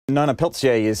Nona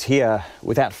Peltier is here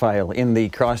without fail in the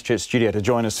Christchurch studio to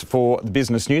join us for the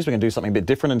business news. We're going to do something a bit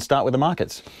different and start with the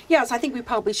markets. Yes, I think we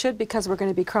probably should, because we're going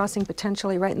to be crossing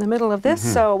potentially right in the middle of this.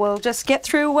 So we'll just get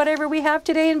through whatever we have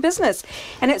today in business.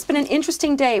 And it's been an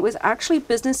interesting day. It was actually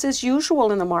business as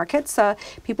usual in the markets.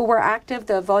 People were active.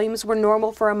 The volumes were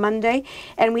normal for a Monday.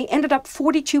 And we ended up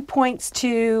 42 points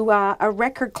to a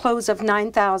record close of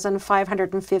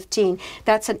 9,515.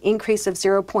 That's an increase of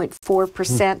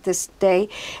 0.4% this day.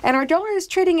 And our dollar is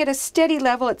trading at a steady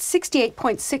level at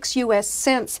 68.6 US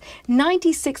cents,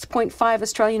 96.5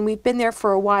 Australian. We've been there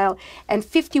for a while, and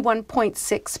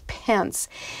 51.6 pence.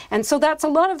 And so that's a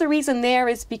lot of the reason there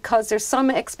is because there's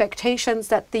some expectations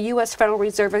that the US Federal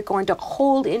Reserve are going to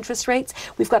hold interest rates.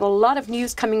 We've got a lot of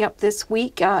news coming up this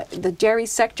week. The dairy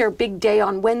sector, big day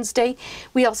on Wednesday.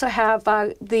 We also have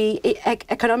the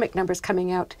economic numbers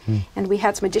coming out, and we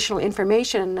had some additional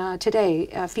information today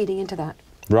feeding into that.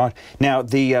 Right. Now,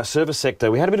 the service sector,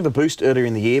 we had a bit of a boost earlier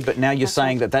in the year, but now you're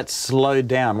saying that that's slowed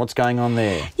down. What's going on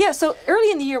there? Yeah, so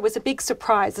early in the year was a big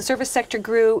surprise. The service sector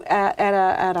grew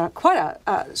at quite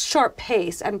a sharp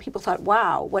pace, and people thought,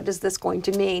 wow, what is this going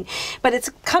to mean? But it's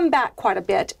come back quite a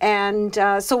bit, and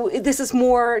so this is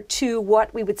more to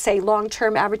what we would say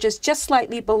long-term averages, just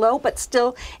slightly below, but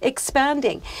still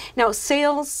expanding. Now,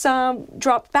 sales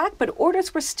dropped back, but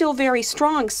orders were still very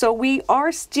strong, so we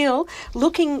are still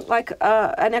looking like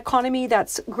an economy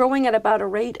that's growing at about a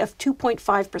rate of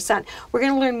 2.5%. We're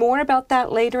going to learn more about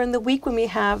that later in the week when we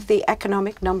have the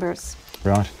economic numbers.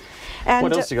 Right. And,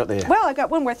 what else you got there? Well, I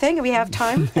got one more thing, and we have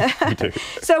time. You do.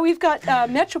 So we've got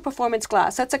Metro Performance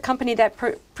Glass. That's a company that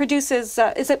produces,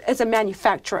 is a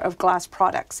manufacturer of glass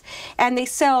products. And they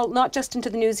sell not just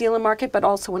into the New Zealand market, but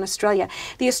also in Australia.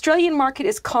 The Australian market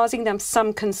is causing them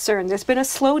some concern. There's been a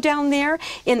slowdown there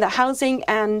in the housing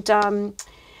and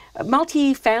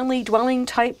multi-family dwelling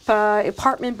type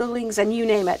apartment buildings, and you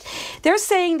name it. They're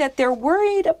saying that they're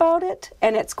worried about it,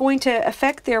 and it's going to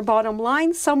affect their bottom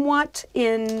line somewhat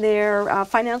in their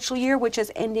financial year, which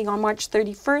is ending on March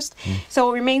 31st.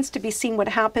 So it remains to be seen what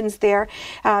happens there.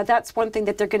 That's one thing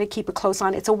that they're going to keep a close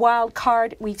on. It's a wild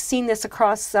card. We've seen this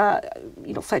across,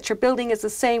 Fletcher Building is the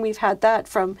same. We've had that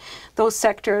from those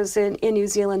sectors in New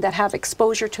Zealand that have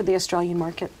exposure to the Australian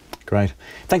market. Great.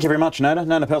 Thank you very much, Nona.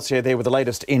 Nona Peltier there with the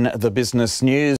latest in the business news.